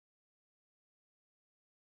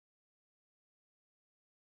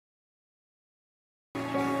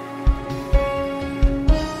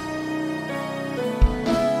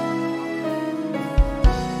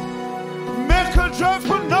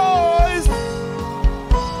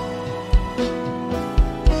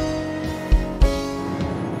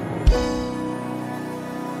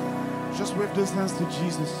lift those hands to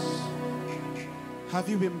Jesus. Have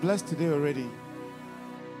you been blessed today already?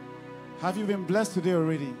 Have you been blessed today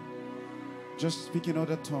already? Just speak in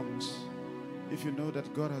other tongues. If you know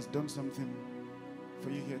that God has done something for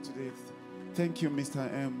you here today. Thank you,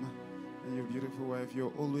 Mr. M, and your beautiful wife.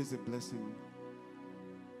 You're always a blessing.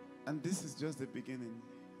 And this is just the beginning.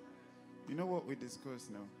 You know what we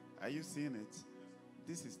discussed now? Are you seeing it?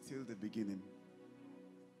 This is still the beginning.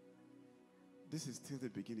 This is still the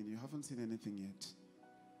beginning. You haven't seen anything yet.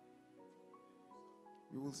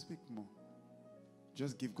 We will speak more.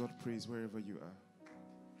 Just give God praise wherever you are.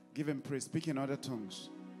 Give him praise. Speak in other tongues.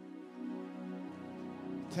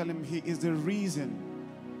 Tell him he is the reason.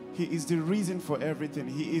 He is the reason for everything.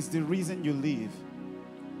 He is the reason you live.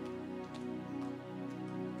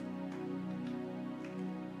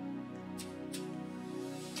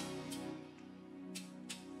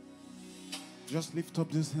 Just lift up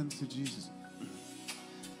those hands to Jesus.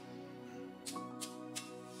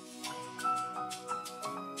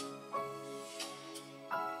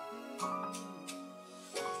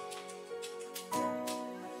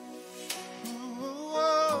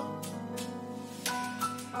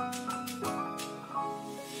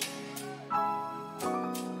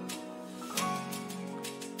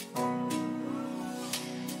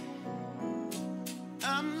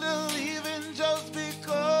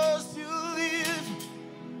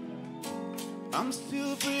 I'm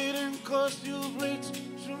still breathing 'cause you breathe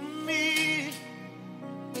through me.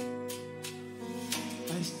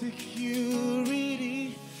 I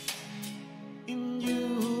security in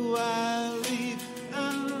you I live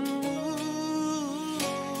and move.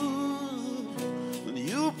 When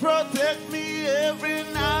you protect me every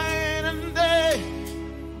night and day,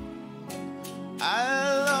 I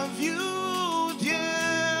love you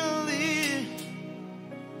dearly.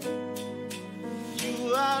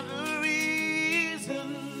 You are the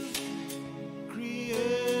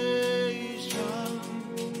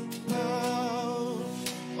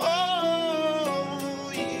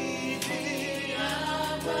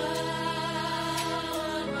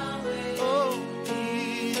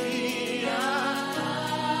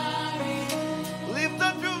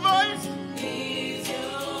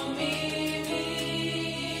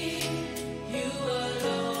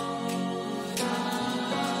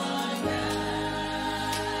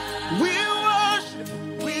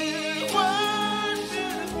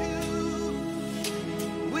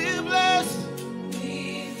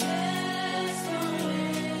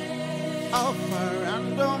Alpha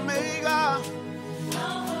and Omega.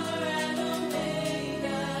 Alpha and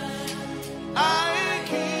Omega. I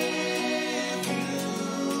give you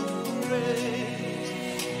praise.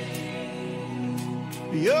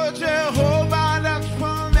 You're Jehovah that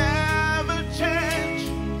will never change.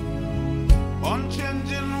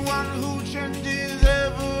 Unchanging one who changes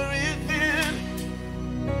everything.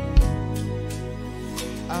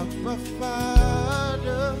 Abba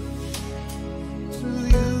Father, to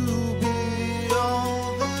you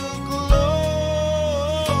all the glory.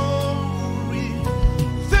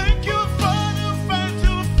 Thank you for the fight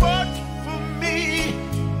you fought for me.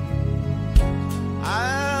 I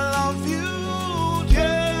love you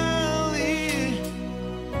dearly.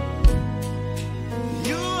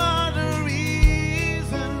 You are the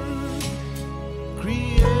reason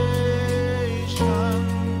creation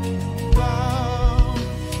found.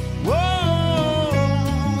 Whoa.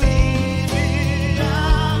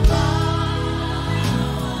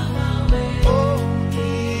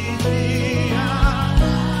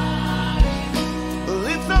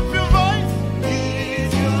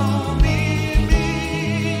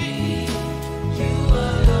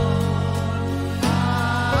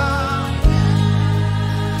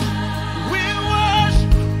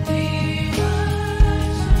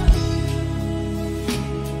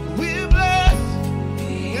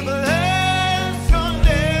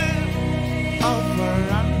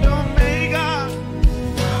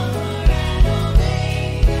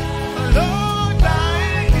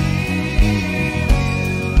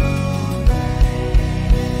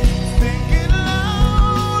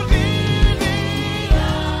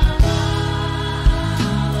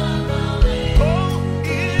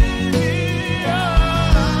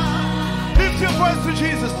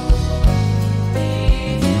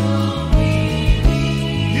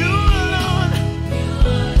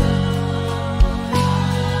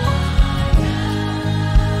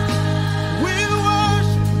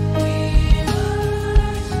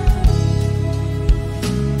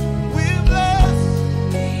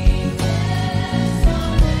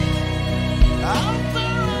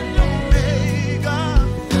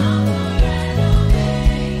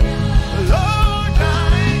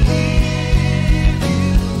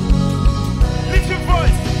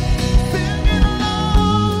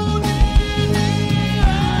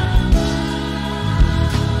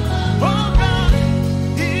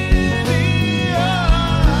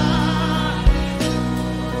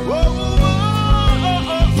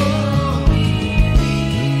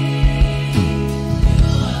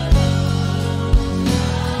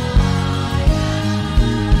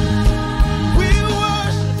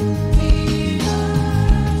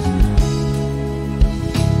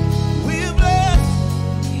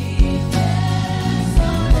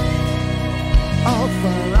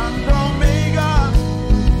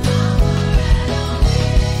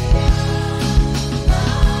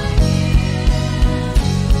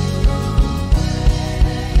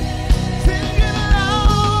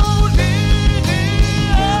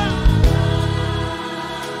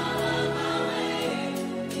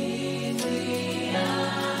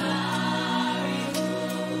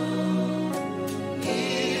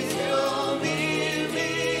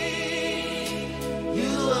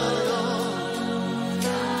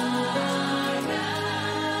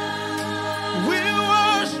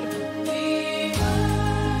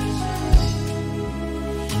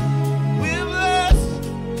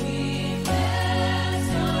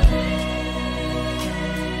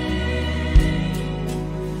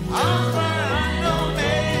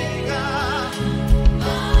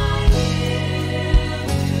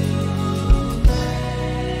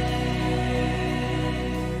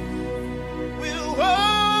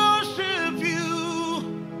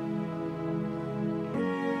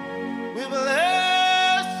 We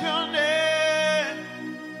bless your name.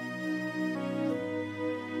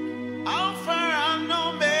 Alpha and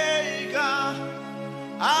Omega,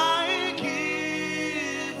 I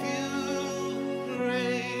give you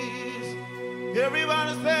praise.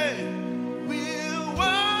 Everybody say, we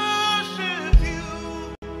worship you.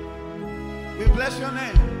 We bless your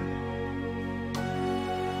name.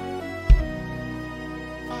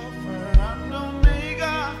 Alpha and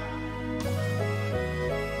Omega,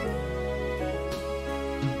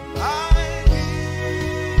 I give.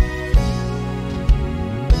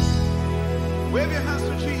 Wave your hands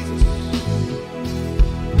to Jesus.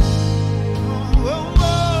 Oh, oh, oh.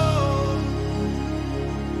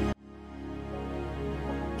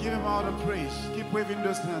 Give him all the praise. Keep waving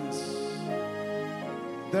those hands.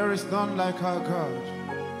 There is none like our God.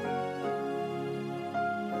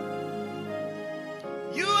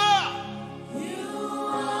 You are. You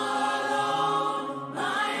alone,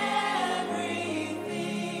 my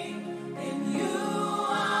everything. In you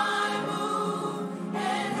I move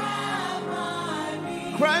and have my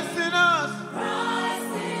being. Christ in us.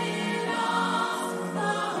 Christ in us,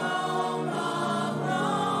 the hope of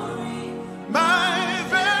glory. My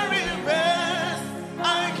very best I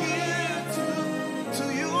give to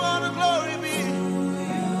you all the glory be.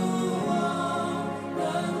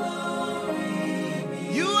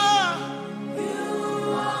 You are. You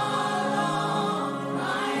alone,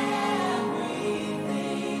 my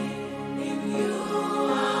everything. In you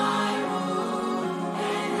I move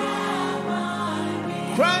and have my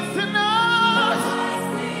being. Christ in us.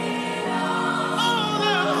 Christ in us, Oh,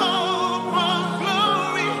 the hope of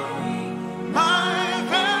glory. My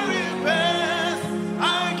very best I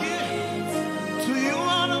give to you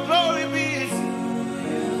all the glory be.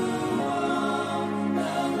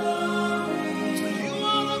 To you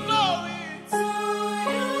all the glory. to you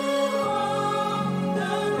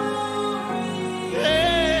the glory.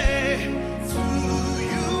 Hey, to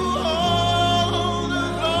you all the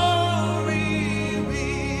glory be.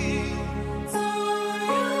 To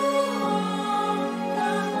you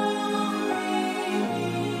the glory.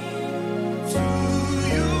 To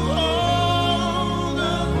you all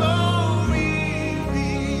the glory be.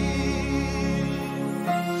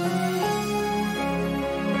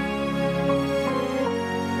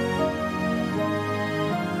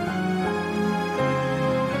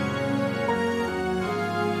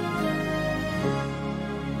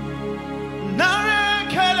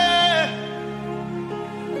 Narekele,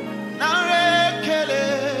 narekele,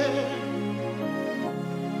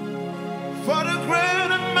 for the great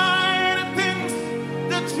and mighty things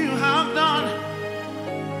that you have done.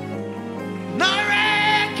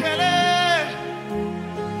 Narekele,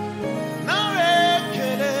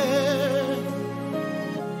 narekele,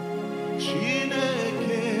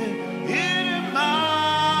 Chineke, Imanesia.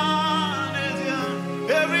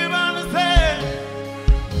 Everybody say,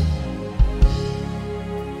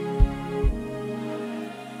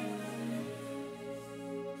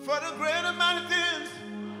 for the great and mighty things.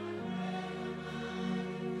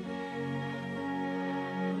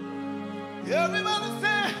 Everybody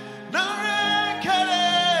say, Narekele,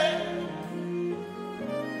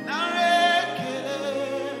 Narekele.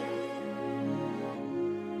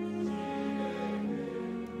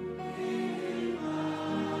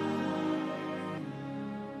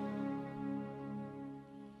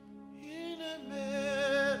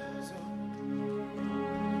 Inemezo,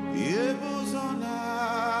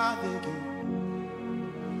 Yebuzonadege,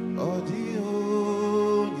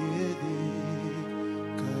 Odionyede,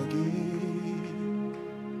 Kage.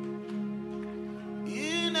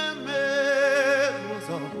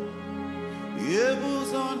 Inemezo,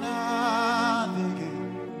 Yebuzonadege,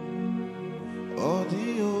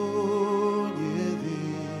 Odionyede,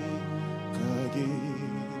 Kage.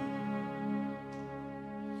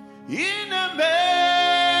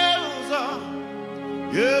 Inemezo,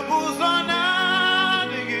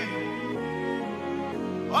 Yebuzonadege,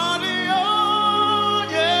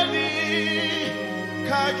 Odionyede,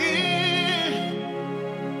 Kage.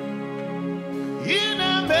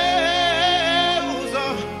 Inemezo,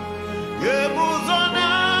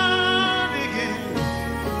 Yebuzonadege,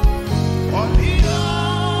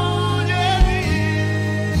 Odionyede.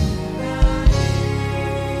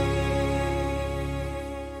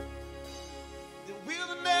 The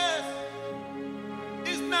wilderness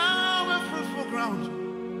is now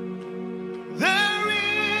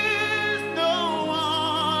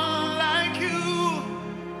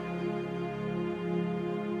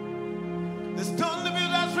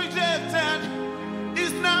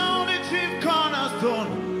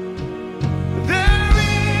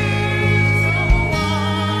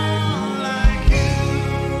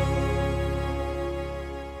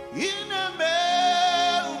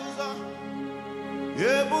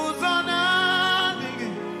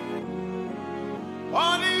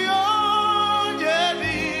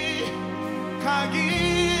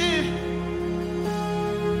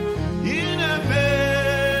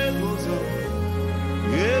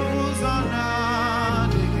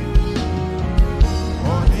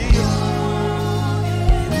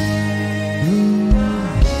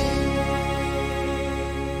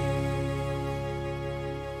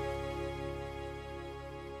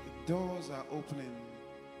Doors are opening.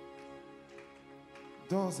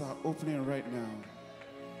 Doors are opening right now.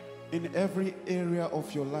 In every area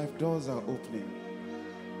of your life, doors are opening.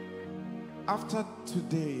 After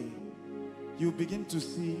today, you begin to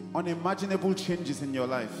see unimaginable changes in your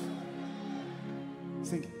life.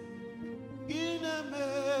 Sing.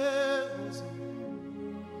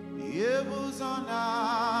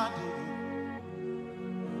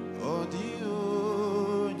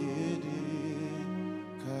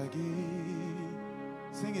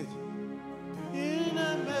 Sing it.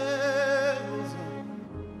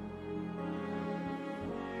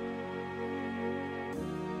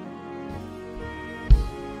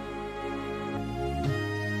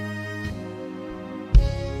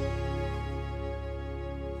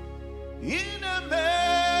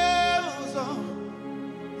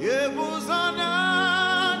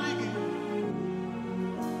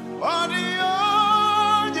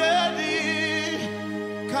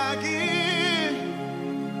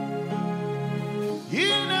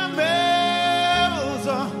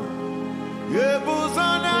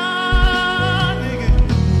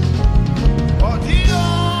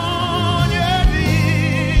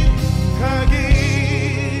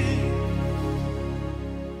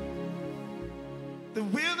 The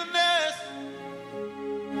wilderness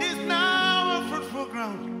is now a fruitful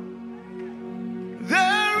ground.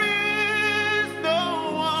 There is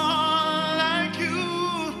no one like you.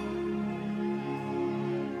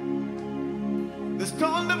 The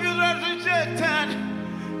stone that you had rejected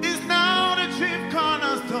is now the chief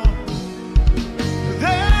cornerstone.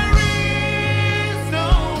 There is no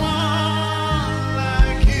one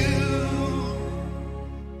like you.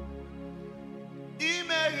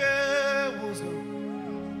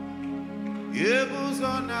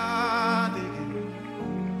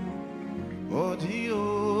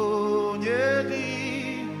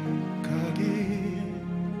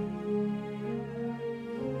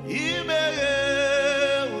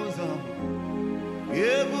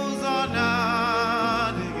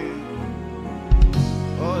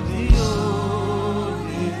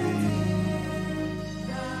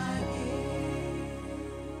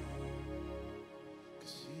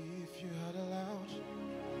 If you had allowed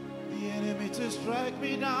the enemy to strike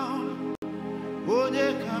me down, onye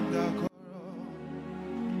kam gakoro.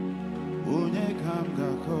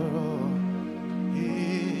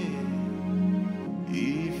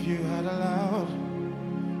 If you had allowed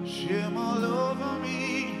shame all over me,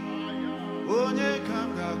 onye kam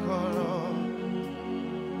gakoro.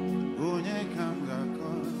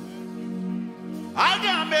 I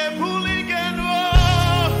got me pulling and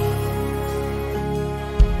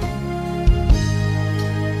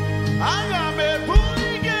I got me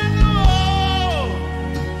pulling and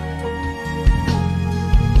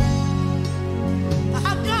I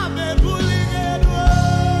got me pulling and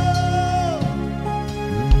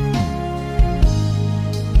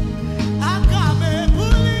I got me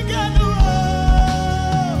pulling and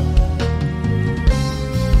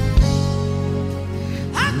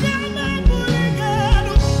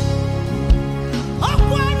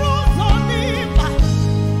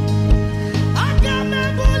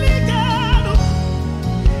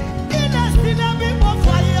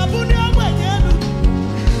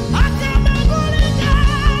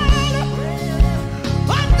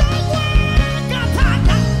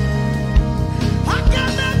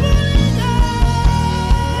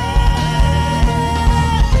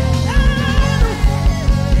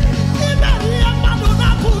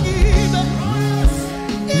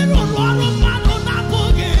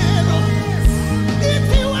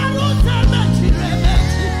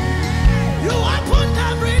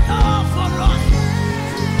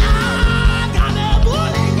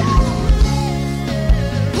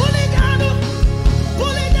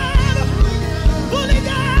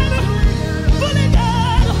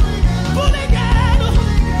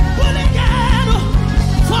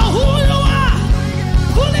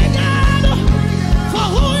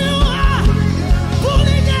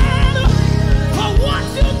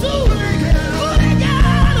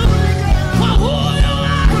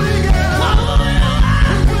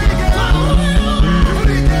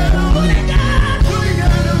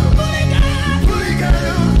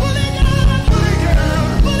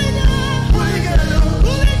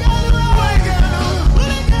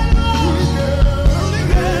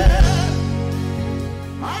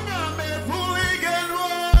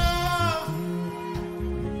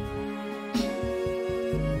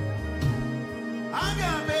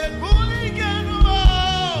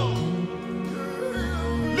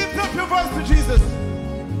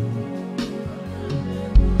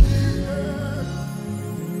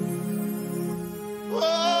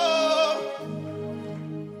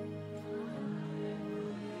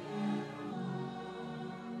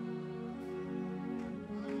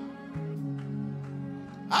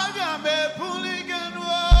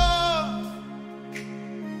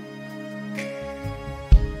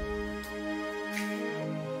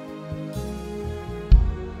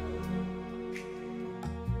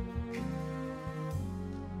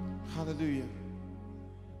Hallelujah.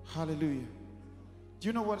 Hallelujah. Do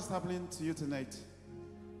you know what is happening to you tonight?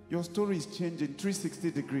 Your story is changing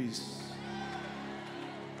 360 degrees.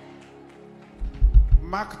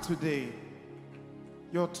 Mark today.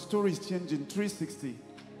 Your story is changing 360.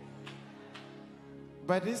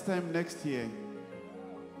 By this time next year,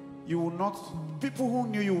 you will not, people who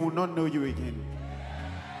knew you will not know you again.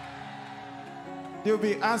 They'll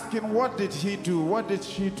be asking, what did he do? What did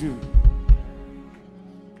she do?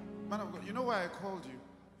 Man of God, you know why I called you?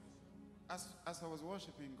 As I was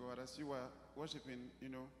worshiping God, as you were worshiping, you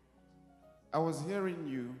know, I was hearing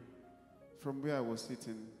you from where I was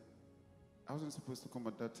sitting. I wasn't supposed to come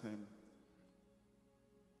at that time.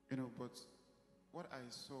 You know, but what I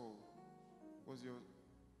saw was your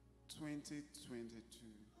 2022.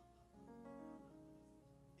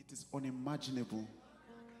 It is unimaginable.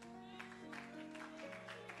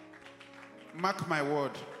 Mark my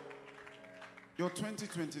word. Your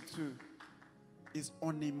 2022 is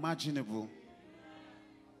unimaginable.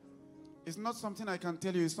 It's not something I can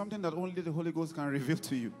tell you. It's something that only the Holy Ghost can reveal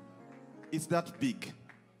to you. It's that big.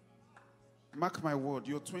 Mark my word.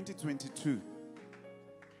 Your 2022,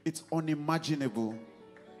 it's unimaginable.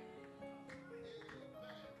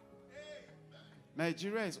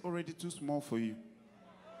 Nigeria is already too small for you.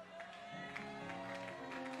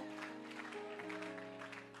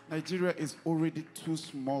 Nigeria is already too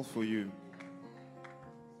small for you.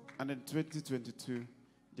 And in 2022,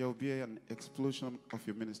 there will be an explosion of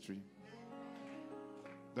your ministry.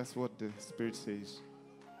 That's what the Spirit says.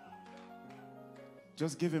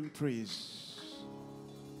 Just give him praise.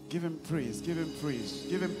 Give him praise. Give him praise.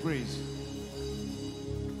 Give him praise.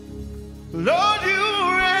 Lord,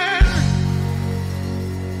 you reign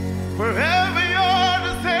forever. You're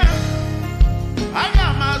the same. I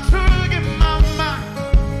got my truth in my mind.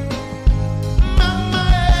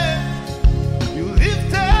 You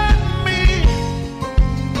lifted me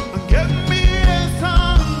and gave me a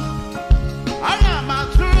song. I got my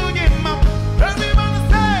truth in my mind. Everybody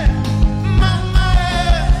say, Mama,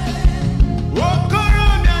 oh,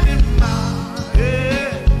 Coronia in my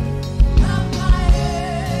head. Mama,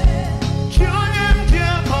 Children,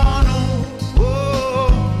 dear Mono, oh,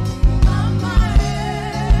 Mama,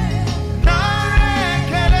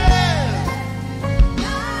 Narekele,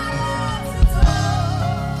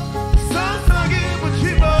 Sasagi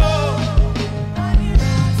Buchibo.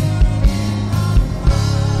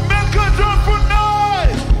 Make a joyful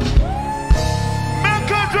noise.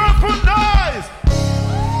 Make a joyful noise.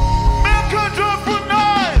 Make a joyful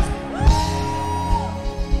noise.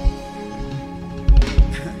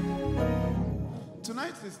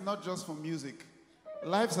 Tonight is not just for music.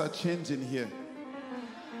 Lives are changing here.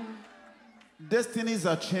 Destinies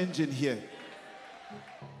are changing here.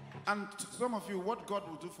 And to some of you, what God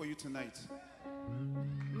will do for you tonight,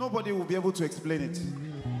 nobody will be able to explain it.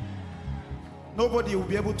 Nobody will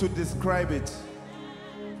be able to describe it.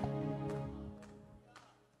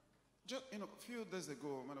 Just, you know, a few days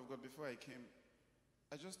ago, man of God, before I came,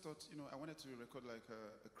 I just thought, you know, I wanted to record like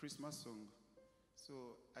a Christmas song.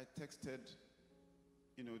 So I texted,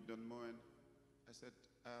 you know, Don Moen. I said,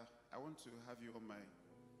 I want to have you on my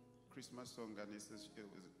Christmas song. And he says, it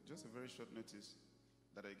was just a very short notice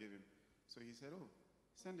that I gave him. So he said, oh,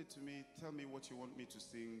 send it to me. Tell me what you want me to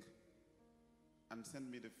sing. And send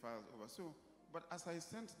me the files over. So, but as I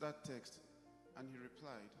sent that text and he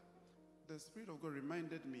replied, the Spirit of God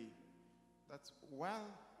reminded me that while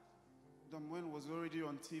Don Moen was already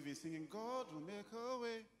on TV singing, God will make a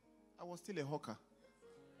way, I was still a hawker.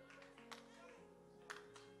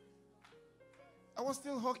 I was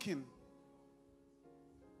still hawking.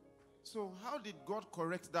 So how did God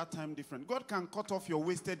correct that time different? God can cut off your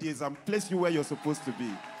wasted years and place you where you're supposed to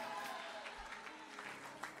be.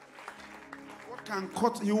 God can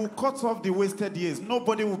He will cut off the wasted years.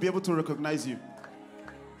 Nobody will be able to recognize you.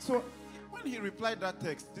 So when he replied that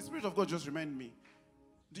text, the Spirit of God just reminded me.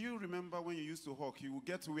 Do you remember when you used to hawk? You would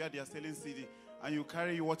get to where they are selling CD and you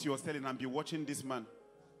carry what you are selling and be watching this man.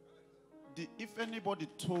 If anybody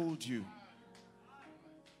told you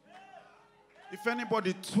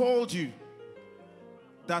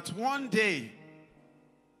that one day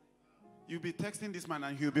you'll be texting this man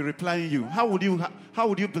and he'll be replying you, how would you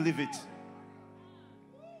believe it?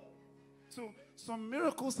 So some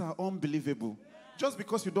miracles are unbelievable. Just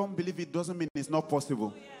because you don't believe it doesn't mean it's not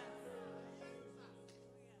possible.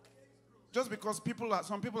 Just because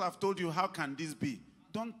some people have told you, how can this be?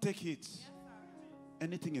 Don't take it.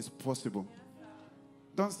 Anything is possible.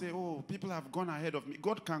 Don't say, oh, people have gone ahead of me.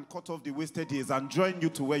 God can cut off the wasted years and join you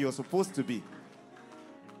to where you're supposed to be.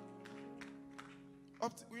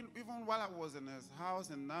 Even while I was in his house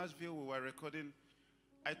in Nashville, we were recording.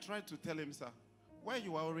 I tried to tell him, sir, why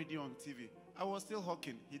you are already on TV? I was still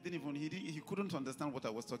hawking. He couldn't understand what I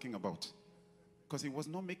was talking about. Because it was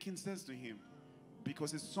not making sense to him.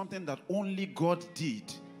 Because it's something that only God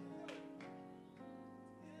did.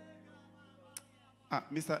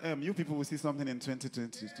 Mr. M, you people will see something in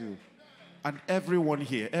 2022. And everyone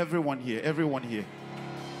here. There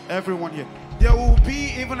will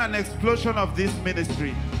be even an explosion of this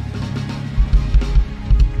ministry.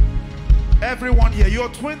 Everyone here, your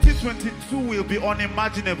 2022 will be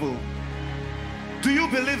unimaginable. Do you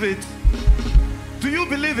believe it? Do you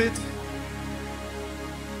believe it?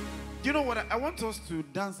 You know what? I want us to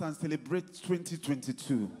dance and celebrate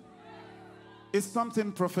 2022. It's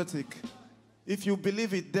something prophetic. If you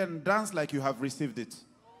believe it, then dance like you have received it.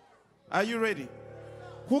 Are you ready?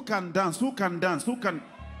 Who can dance? Who can dance? Who can...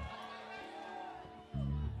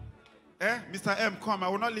 Mr. M, come. I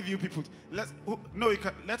will not leave you people.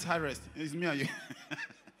 Let's high rest. It's me and you.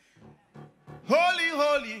 Holy,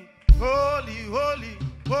 holy, holy, holy,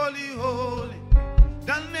 holy, holy.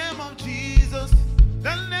 The name of Jesus.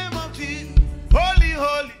 The name of Jesus. Holy,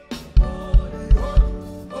 holy. Holy,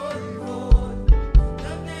 holy, holy.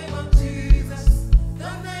 The name of Jesus.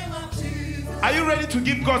 The name of Jesus. Are you ready to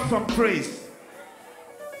give God some praise?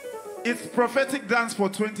 It's prophetic dance for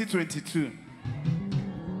 2022.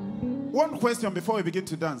 One question before we begin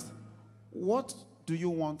to dance. What do you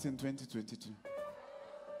want in 2022?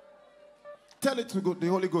 Tell it to the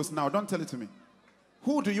Holy Ghost now. Don't tell it to me.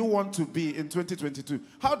 Who do you want to be in 2022?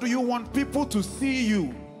 How do you want people to see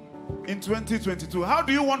you in 2022? How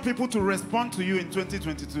do you want people to respond to you in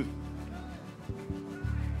 2022?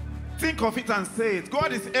 Think of it and say it.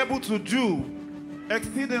 God is able to do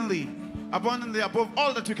exceedingly, abundantly above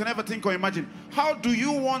all that you can ever think or imagine. How do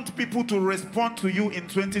you want people to respond to you in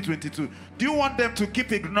 2022? Do you want them to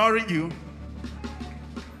keep ignoring you?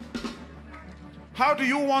 How do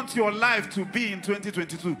you want your life to be in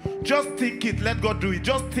 2022? Just think it, let God do it.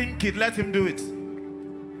 Just think it, let Him do it.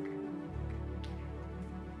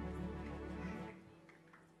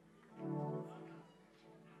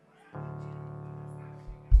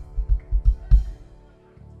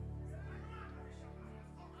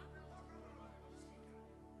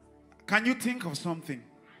 Can you think of something?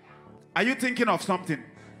 Are you thinking of something?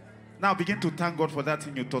 Now begin to thank God for that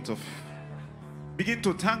thing you thought of. Begin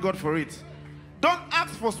to thank God for it. Don't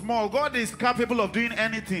ask for small. God is capable of doing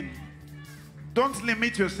anything. Don't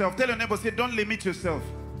limit yourself. Tell your neighbor, say, don't limit yourself.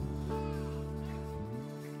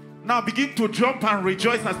 Now begin to jump and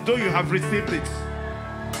rejoice as though you have received it.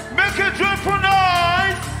 Make a joyful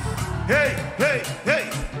noise. Hey, hey, hey.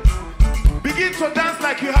 Begin to dance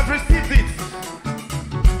like you have received it.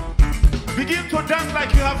 Begin to dance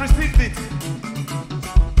like you have received it.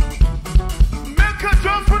 Make a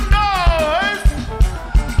joyful noise.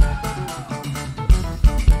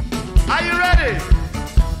 Are you ready?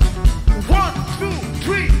 1, 2,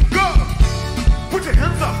 3, go. Put your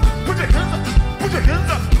hands up. Put your hands up. Put your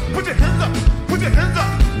hands up. Put your hands up. Put your hands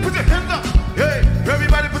up. Put your hands up. Hey,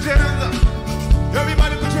 everybody put your hands up.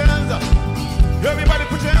 Everybody put your hands up. Everybody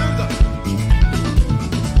put your hands up.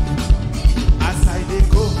 As I dey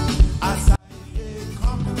go, as I dey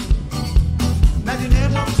come. Now the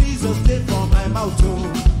name of Jesus dey for my mouth.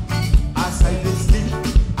 Oh. As I dey sleep,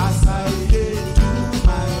 as I dey do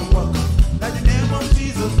my work. Now the name of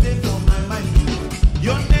Jesus dey for my mind.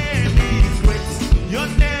 Your name is great. Your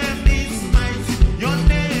name is mighty. Your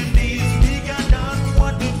name is bigger than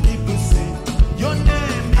what the people say. Your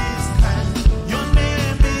name is kind. Your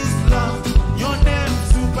name is love. Your name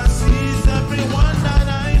is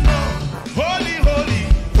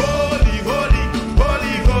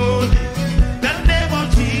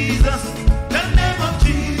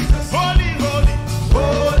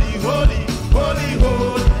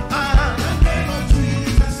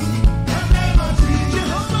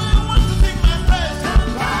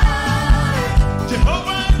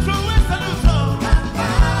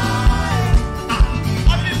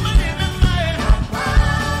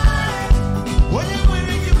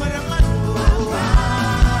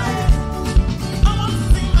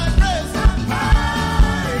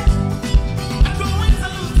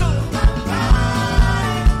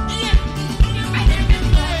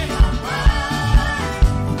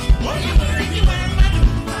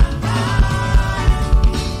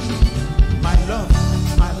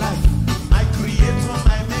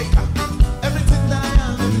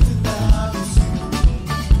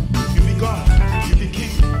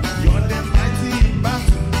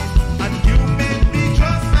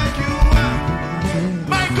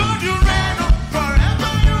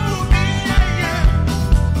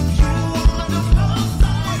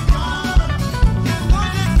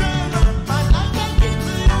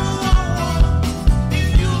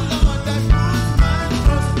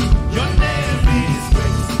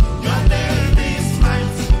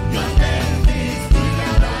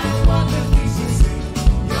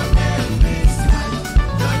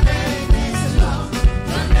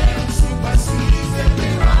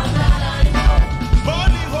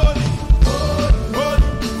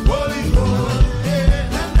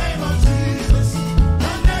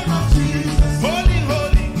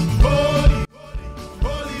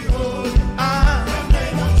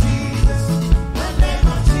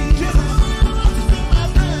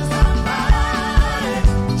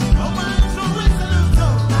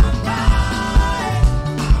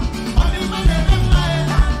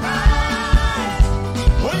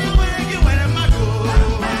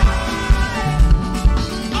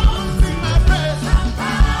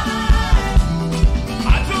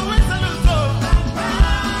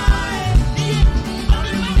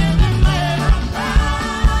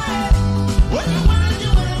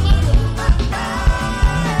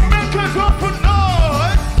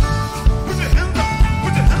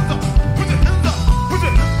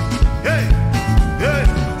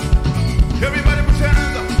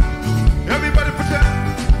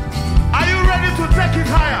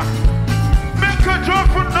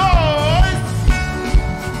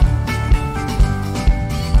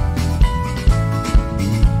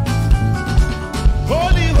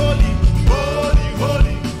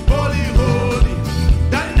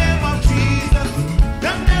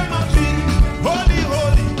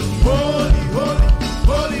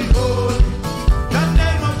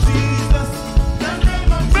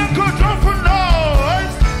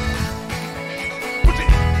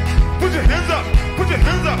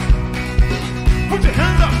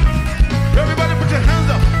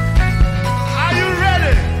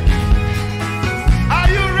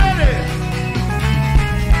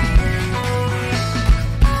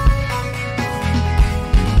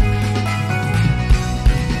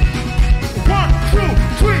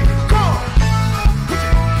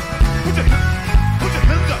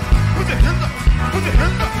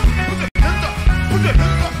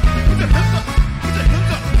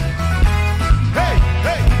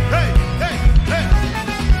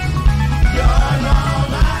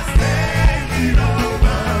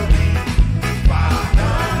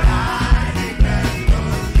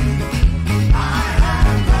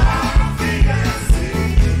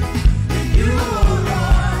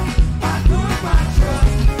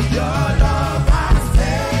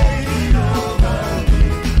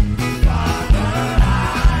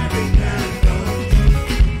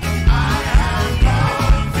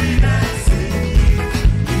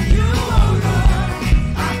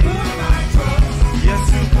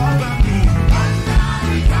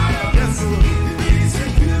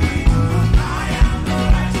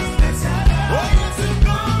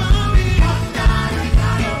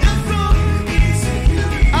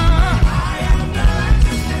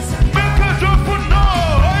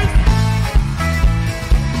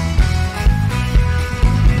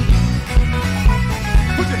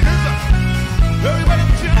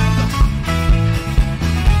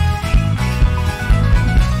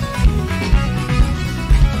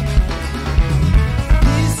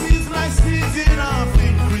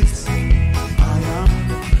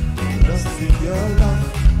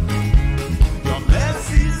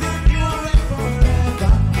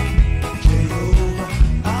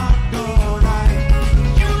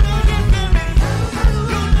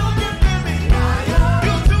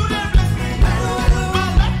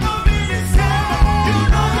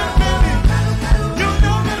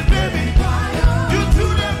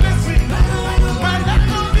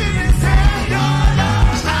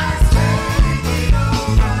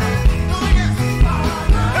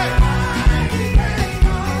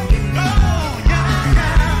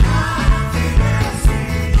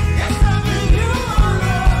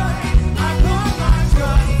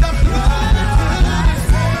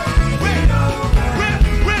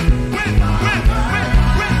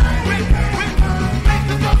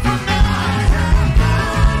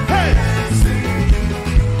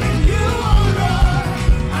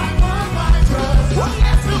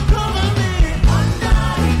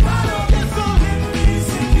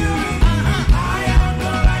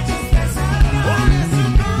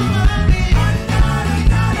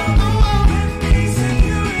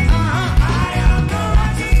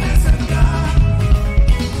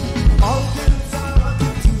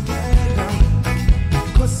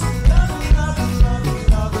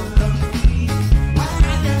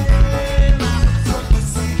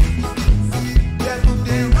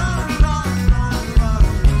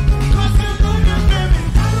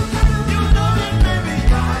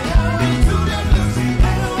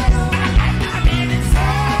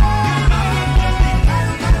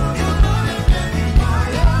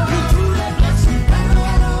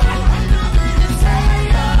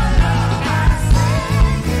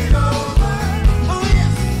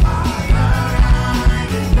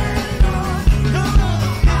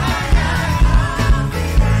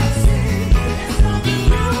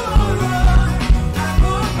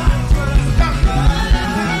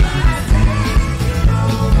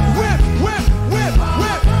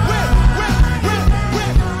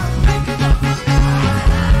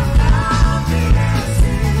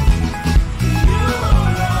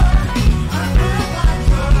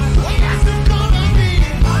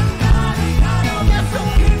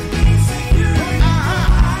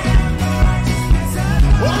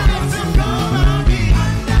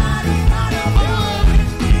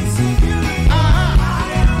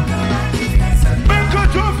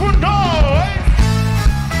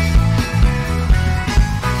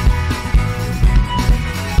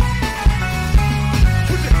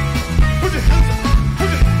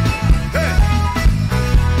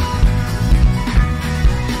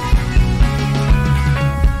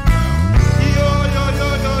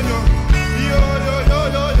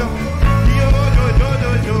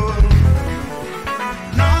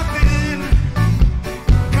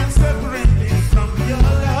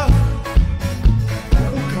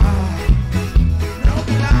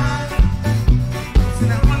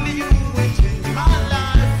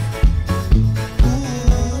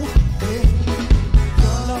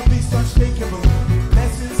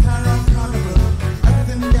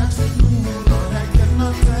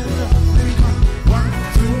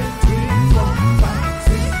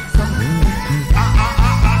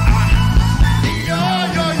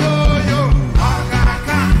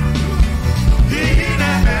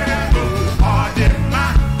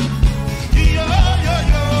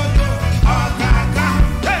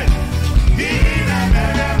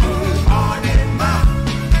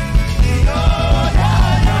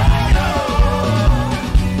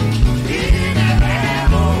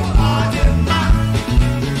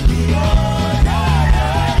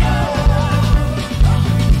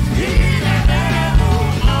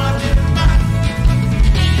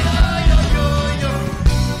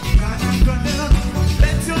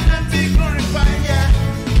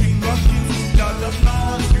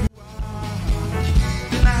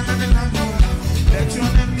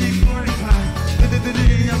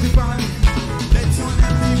glorified. Let your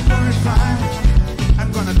name be glorified. I'm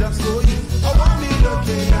gonna dance for you. Oh, want me look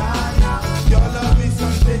at your love is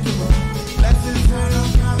unshakable. Blessings are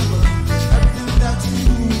uncountable. Everything that you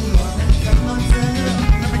do, Lord, cannot tell you.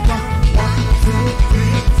 Let me go. 1, 2, 3,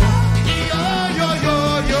 4. Yo, yo, yo,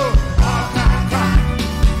 yo.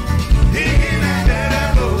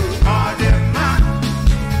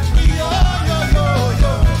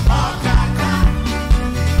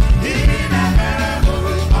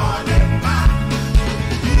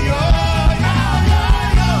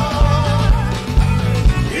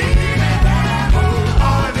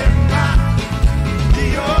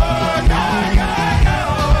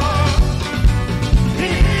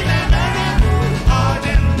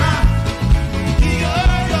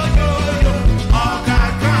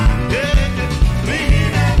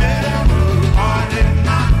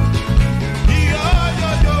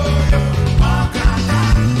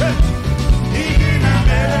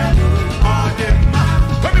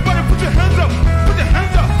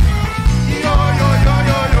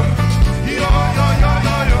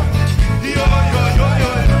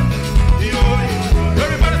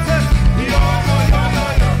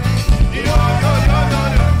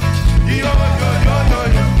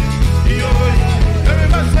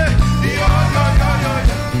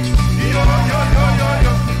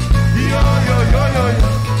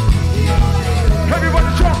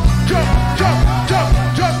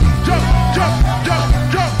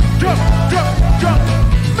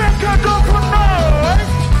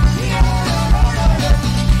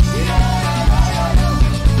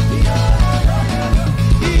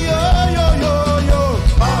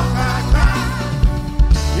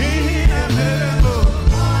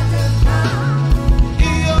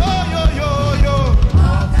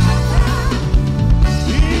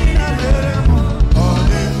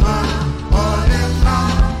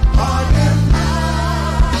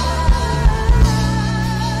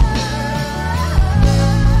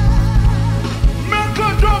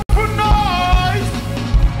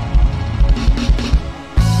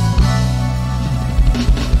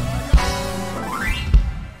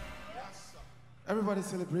 Everybody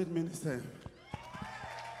celebrate minister.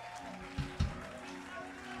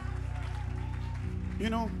 You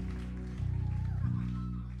know,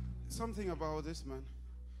 something about this man,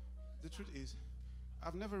 the truth is,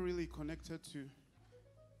 I've never really connected to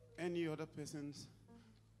any other person's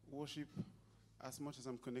worship as much as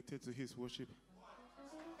I'm connected to his worship.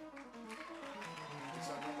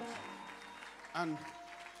 And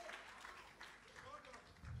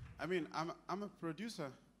I mean, I'm a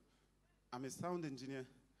producer. I'm a sound engineer.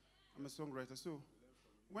 I'm a songwriter. So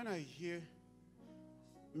when I hear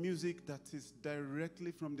music that is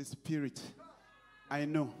directly from the Spirit, I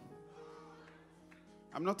know.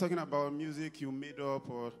 I'm not talking about music you made up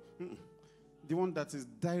or the one that is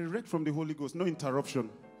direct from the Holy Ghost, no interruption.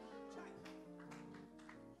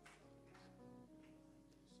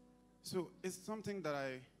 So it's something that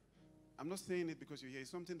I'm not saying it because you hear, it's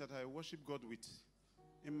something that I worship God with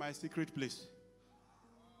in my secret place.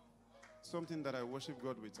 Something that I worship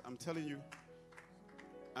God with. I'm telling you.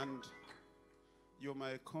 And you're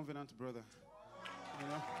my covenant brother. You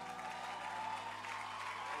know?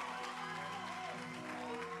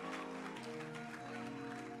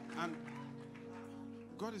 And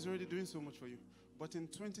God is already doing so much for you. But in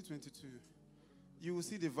 2022, you will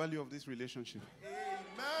see the value of this relationship. Amen.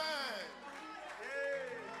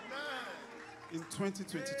 Amen. In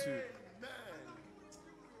 2022. Amen.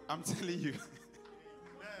 I'm telling you.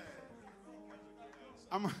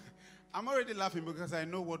 I'm already laughing because I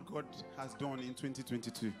know what God has done in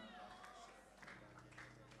 2022. Amen.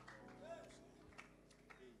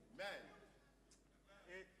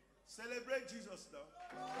 Celebrate Jesus now.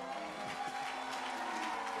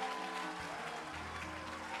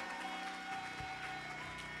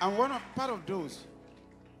 And part of those,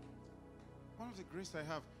 one of the grace I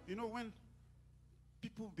have, you know, when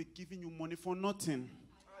people be giving you money for nothing.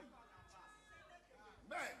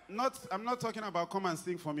 I'm not talking about come and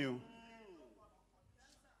sing for me.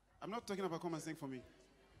 I'm not talking about come and sing for me.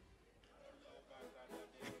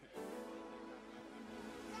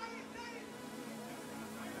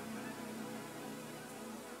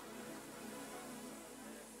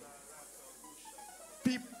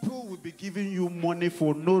 People will be giving you money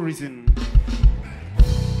for no reason.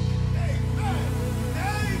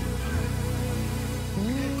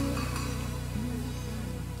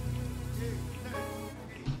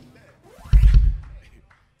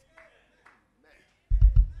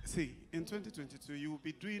 See, in 2022, you will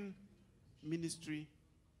be doing ministry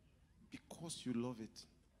because you love it.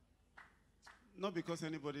 Not because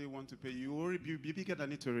anybody wants to pay you. You will be bigger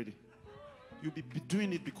than it already. You'll be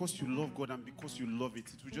doing it because you love God and because you love it.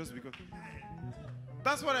 It will just because.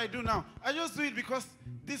 That's what I do now. I just do it because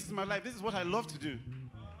this is my life. This is what I love to do.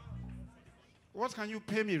 What can you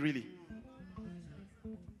pay me, really?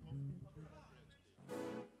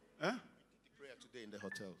 Huh? The prayer today in the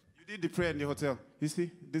hotel. You did the prayer in the hotel. You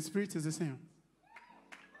see, the spirit is the same.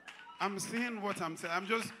 I'm saying what I'm saying. I'm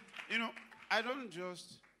just, I don't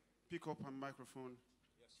just pick up a microphone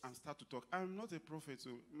and start to talk. I'm not a prophet, so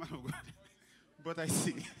man of God, but I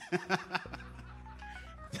see.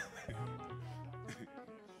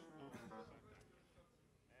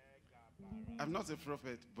 I'm not a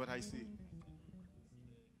prophet, but I see.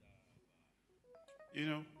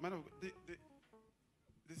 Man of God,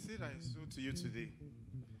 the seed I sowed to you today,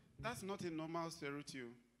 that's not a normal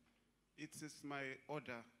cerutio. It is my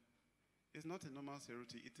order. It's not a normal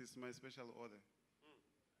cerutio. It is my special order.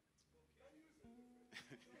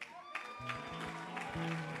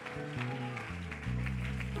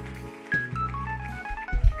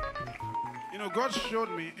 God showed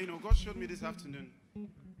me this afternoon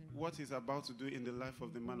what He's about to do in the life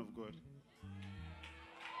of the man of God.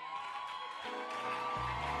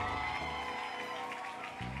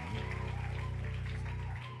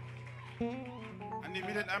 And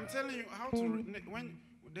immediately, I'm telling you how to, when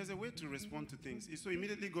there's a way to respond to things. So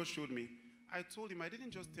immediately God showed me. I told Him, I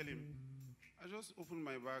didn't just tell Him. I just opened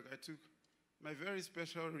my bag. I took my very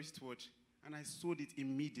special wristwatch and I sold it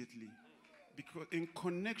immediately. Because in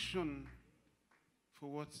connection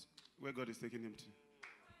for where God is taking him to.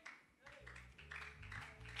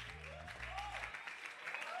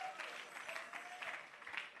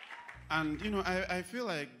 And I feel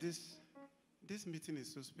like this meeting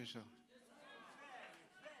is so special.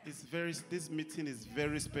 This meeting is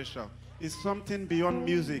very special. It's something beyond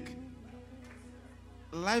music.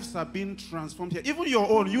 Lives are being transformed here. Even your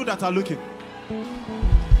own, you that are looking.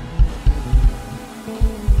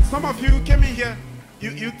 Some of you came in here,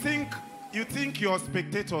 you think you're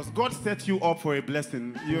spectators. God set you up for a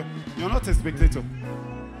blessing. You're not a spectator.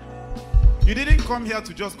 You didn't come here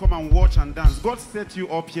to just come and watch and dance. God set you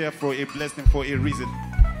up here for a blessing, for a reason.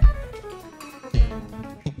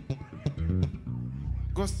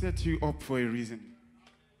 God set you up for a reason.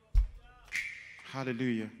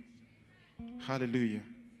 Hallelujah. Hallelujah.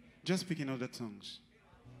 Just speak in other tongues.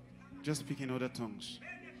 Just speak in other tongues.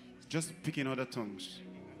 Just speak in other tongues.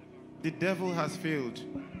 The devil has failed.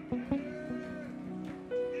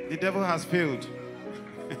 The devil has failed.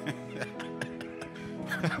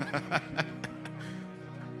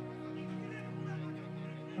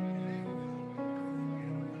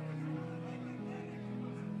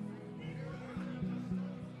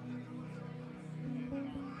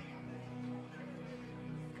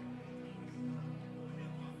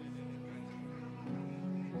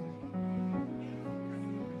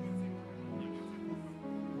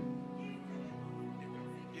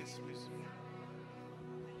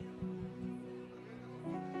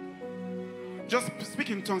 Just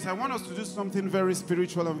speak in tongues. I want us to do something very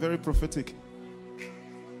spiritual and very prophetic.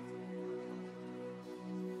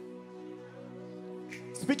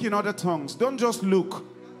 Speak in other tongues. Don't just look.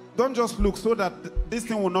 Don't just look so that this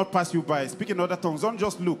thing will not pass you by. Speak in other tongues. Don't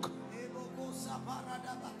just look.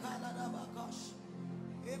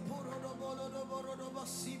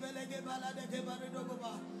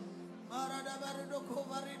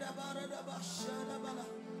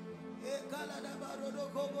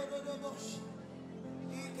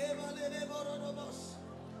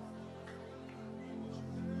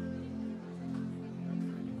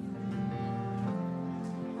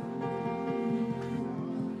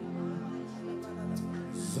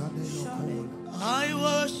 I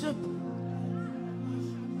worship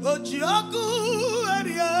Ojiaku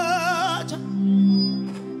Ariata.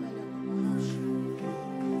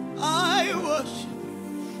 I worship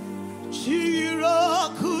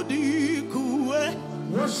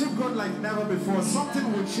Chirakudikue. Worship God like never before.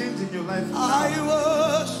 Something will change in your life. I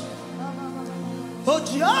worship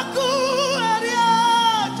Ojiaku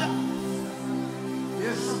Ariata.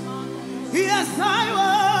 Yes. Yes, I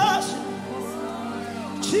worship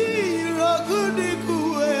Chirakudikue.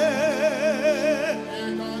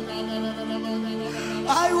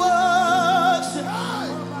 I worship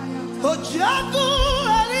Ojiaku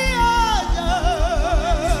Ariata.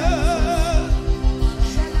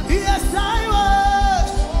 Yes, I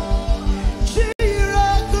worship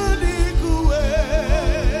Chirakudikue.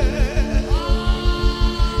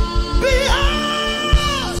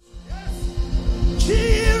 Behold,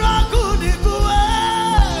 Chirakudikue.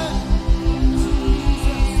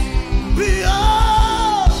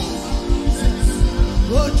 Behold,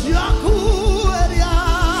 Ojiaku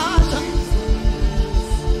Ariata.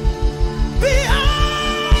 Behold,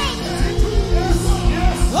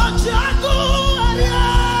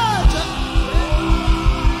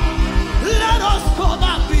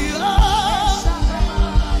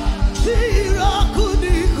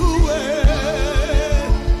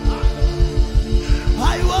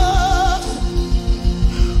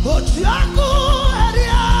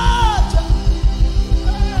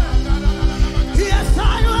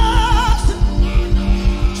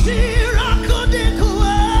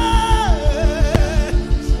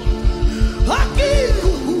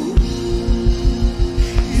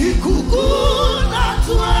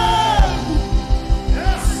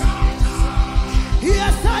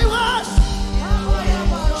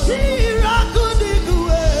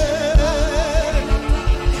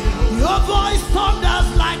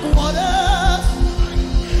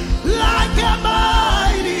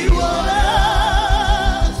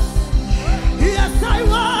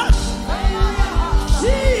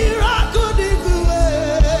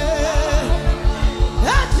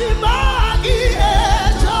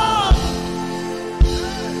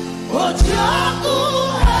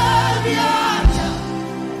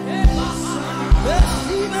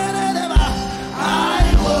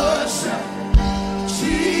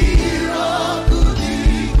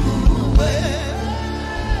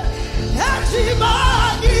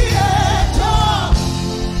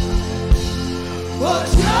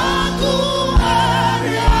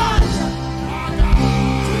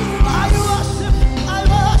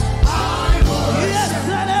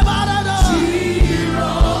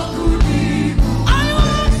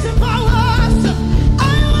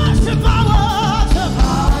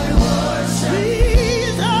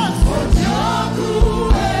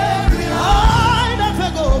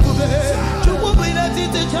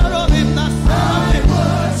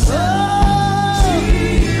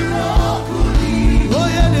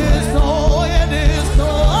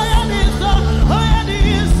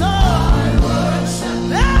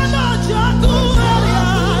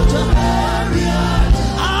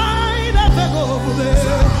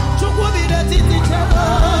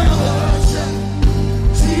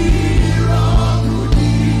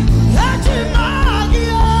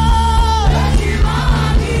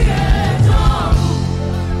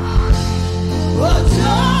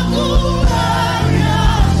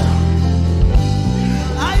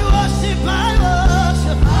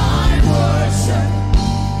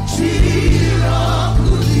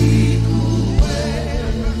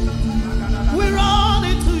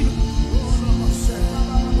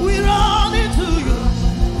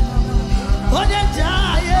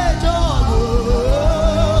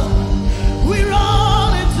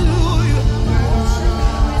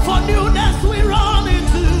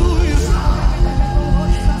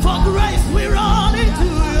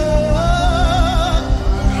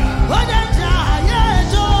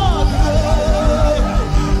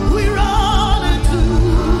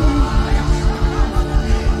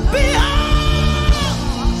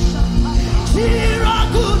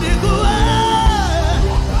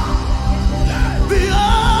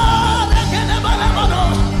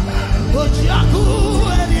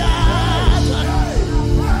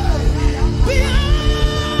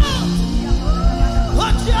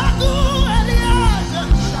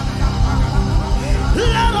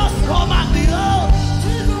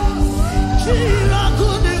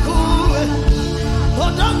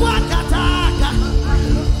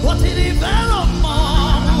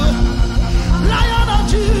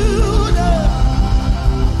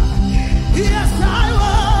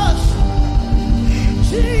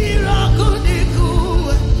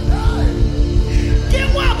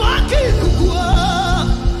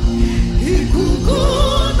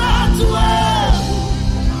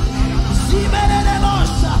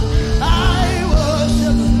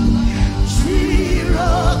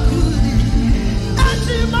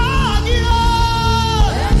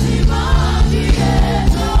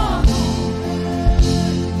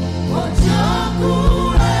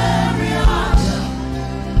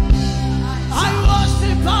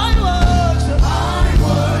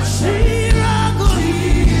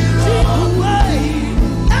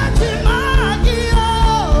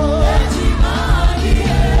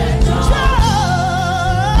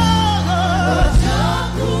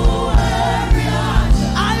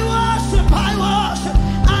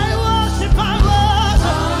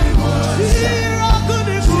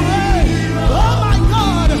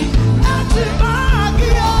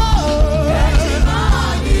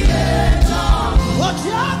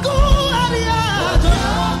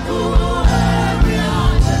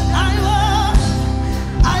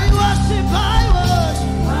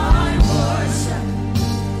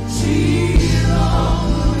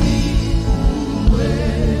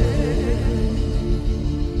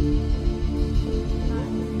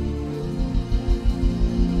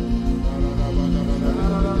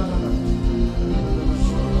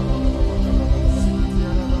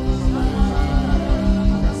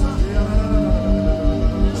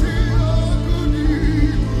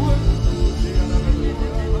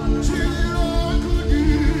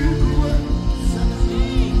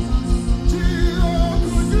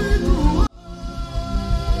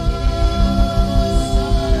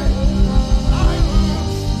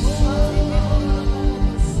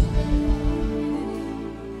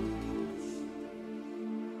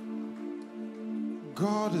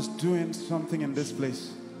 God is doing something in this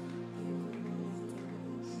place.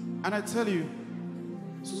 And I tell you,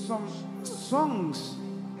 some songs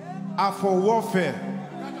are for warfare.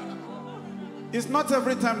 It's not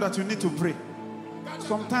every time that you need to pray.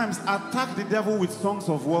 Sometimes attack the devil with songs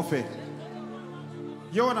of warfare.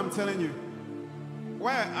 You know what I'm telling you?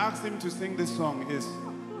 Why I asked him to sing this song is,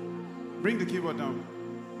 bring the keyboard down.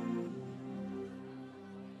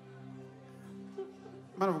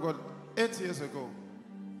 Man of God, 8 years ago,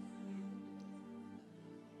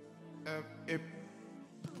 a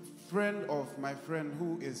friend of my friend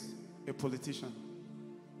who is a politician,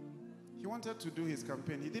 he wanted to do his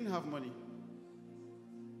campaign. He didn't have money.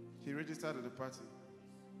 He registered at the party.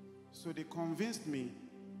 So they convinced me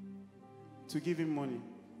to give him money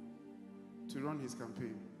to run his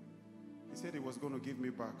campaign. He said he was going to give me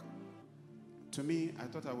back. To me, I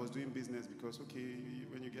thought I was doing business because, okay,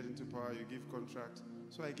 when you get into power, you give contract.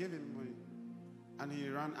 So I gave him money. And he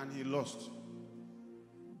ran and he lost.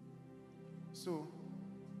 So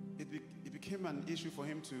it became an issue for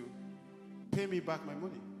him to pay me back my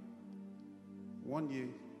money. 1 year,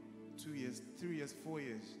 2 years, 3 years, 4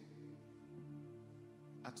 years.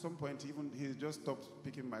 At some point, even he just stopped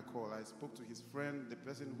picking my call. I spoke to his friend, the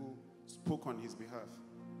person who spoke on his behalf.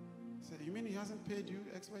 He said, "You mean he hasn't paid you,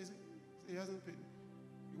 XYZ?" He hasn't paid.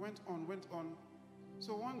 He went on.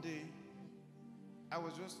 So one day, I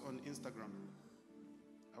was just on Instagram.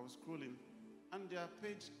 I was scrolling, and their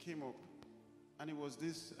page came up. And it was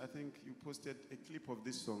this, I think you posted a clip of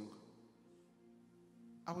this song.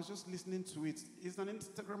 I was just listening to it. It's an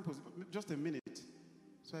Instagram post, just a minute.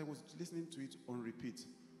 So I was listening to it on repeat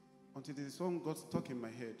until the song got stuck in my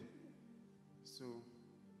head. So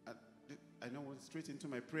I now went straight into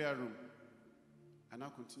my prayer room. I now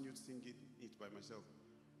continued singing it by myself.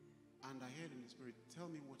 And I heard in the spirit, "Tell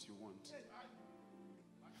me what you want."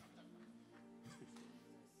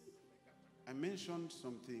 I mentioned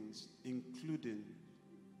some things, including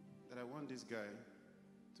that I want this guy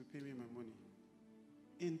to pay me my money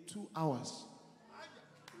in 2 hours.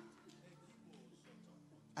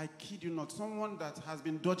 I kid you not, someone that has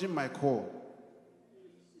been dodging my call.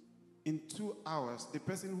 In 2 hours, the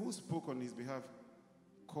person who spoke on his behalf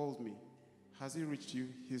called me. "Has he reached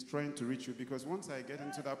you?" He's trying to reach you, because once I get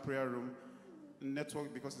into that prayer room,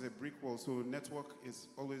 network, because it's a brick wall, so network is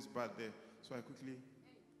always bad there. So I quickly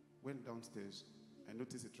went downstairs. I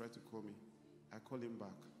noticed he tried to call me. I called him back.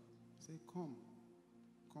 I said, come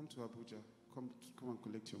to Abuja. come and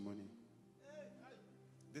collect your money.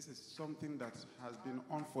 This is something that has been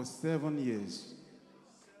on for 7 years.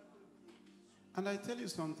 And I tell you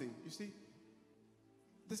something, you see,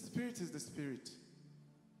 the Spirit is the Spirit.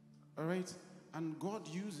 All right? And God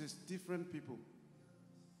uses different people.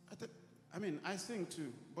 I sing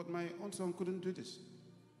too, but my own song couldn't do this.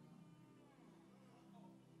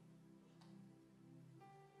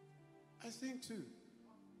 I sing too.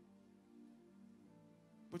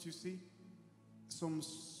 But you see, some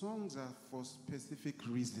songs are for specific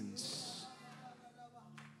reasons.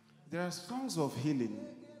 There are songs of healing.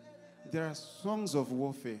 There are songs of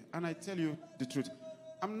warfare. And I tell you the truth.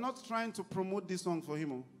 I'm not trying to promote this song for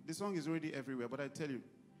him. The song is already everywhere. But I tell you,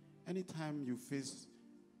 anytime you face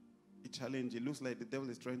a challenge, it looks like the devil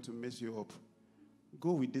is trying to mess you up,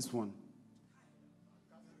 go with this one.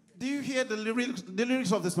 Do you hear the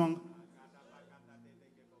lyrics of the song?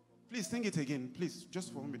 Please sing it again, please,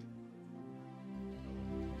 just for a minute.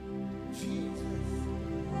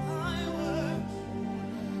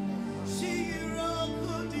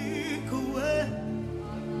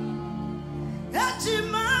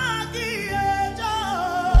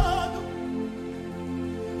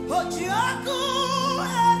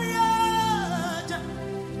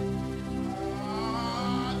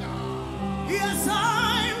 Yes,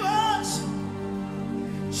 I was.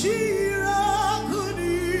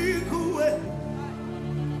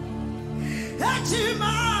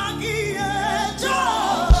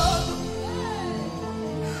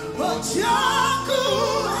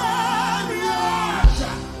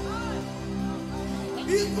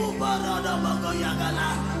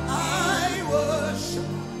 I worship.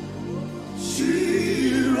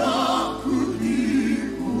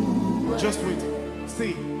 Just wait.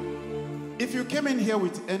 See, if you came in here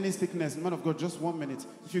with any sickness, man of God, just 1 minute.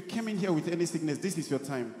 If you came in here with any sickness, this is your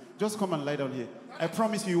time. Just come and lie down here. I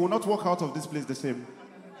promise you, you will not walk out of this place the same.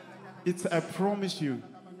 I promise you.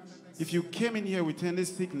 If you came in here with any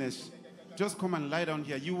sickness, just come and lie down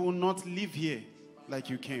here. You will not leave here like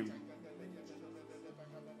you came.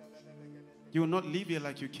 You will not leave here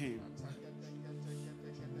like you came.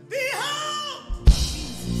 Behold!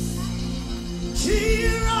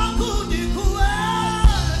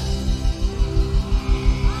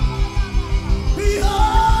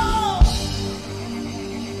 Behold!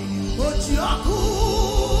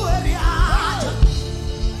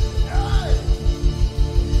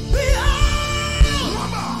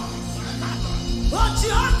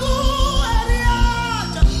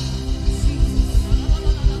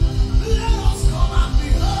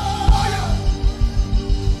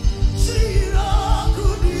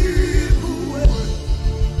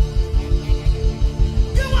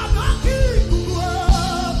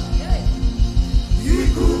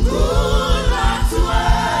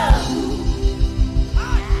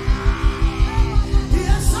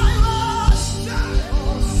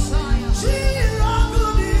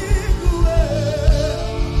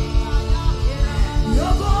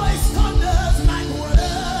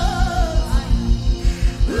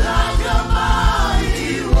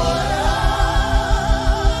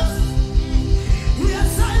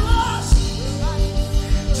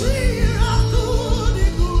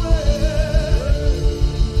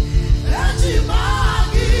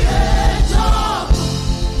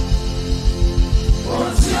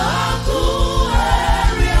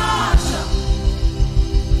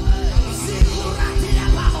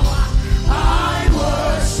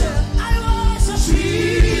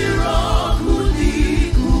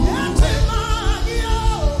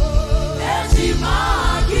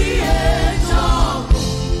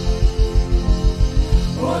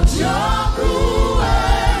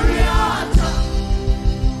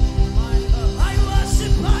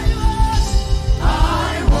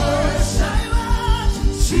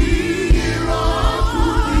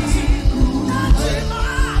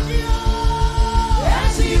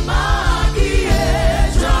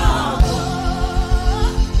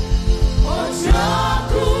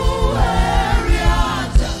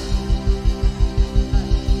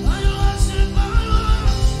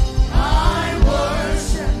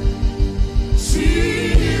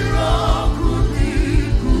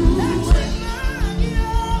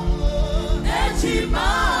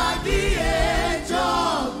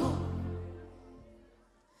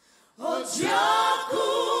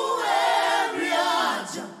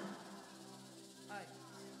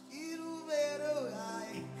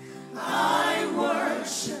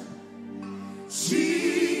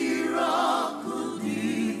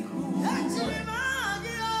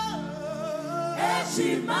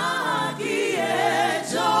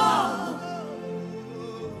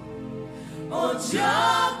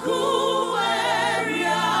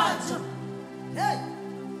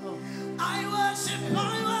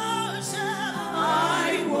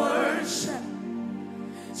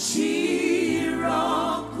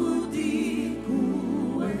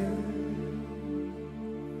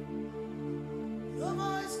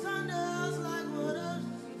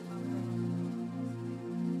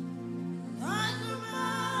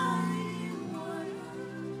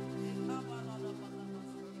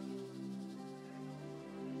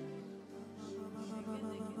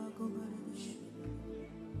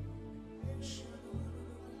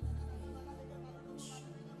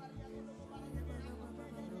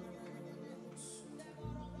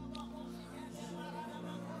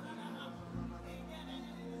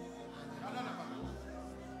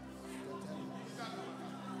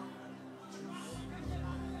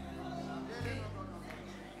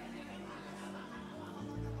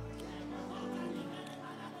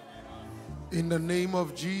 In the name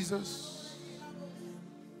of Jesus.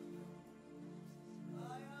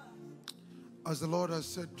 As the Lord has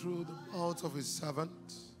said through the mouth of his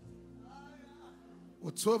servant,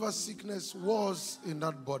 whatsoever sickness was in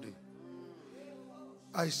that body,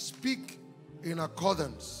 I speak in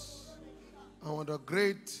accordance and with a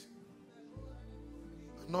great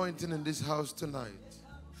anointing in this house tonight.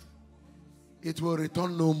 It will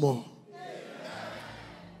return no more.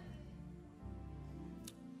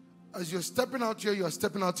 As you're stepping out here, you're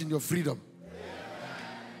stepping out in your freedom.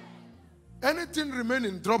 Anything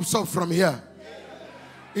remaining drops off from here.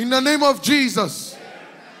 In the name of Jesus.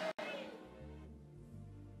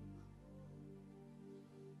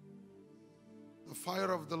 The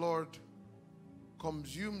fire of the Lord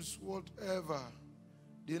consumes whatever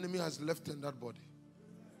the enemy has left in that body.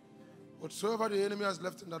 Whatsoever the enemy has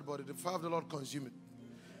left in that body, the fire of the Lord consumes it.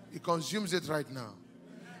 He consumes it right now.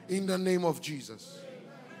 In the name of Jesus.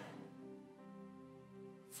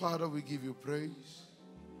 Father, we give you praise.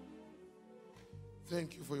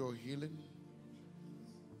 Thank you for your healing.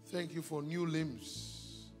 Thank you for new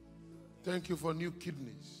limbs. Thank you for new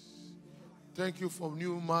kidneys. Thank you for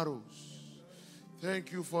new marrows.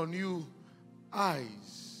 Thank you for new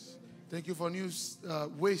eyes. Thank you for new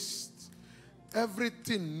waist.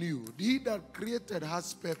 Everything new. He that created has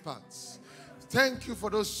spare parts. Thank you for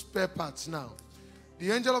those spare parts now. The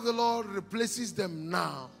angel of the Lord replaces them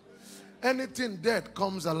now. Anything dead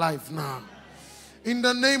comes alive now. In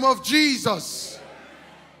the name of Jesus.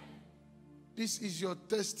 This is your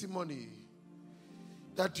testimony.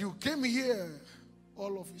 That you came here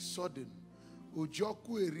all of a sudden.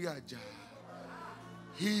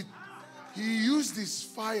 He used his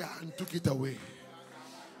fire and took it away.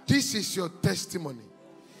 This is your testimony.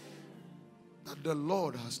 That the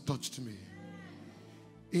Lord has touched me.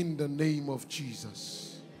 In the name of Jesus.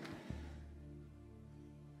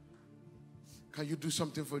 Can you do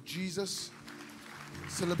something for Jesus?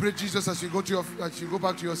 Celebrate Jesus as you go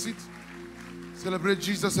back to your seat. Celebrate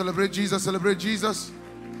Jesus, celebrate Jesus, celebrate Jesus.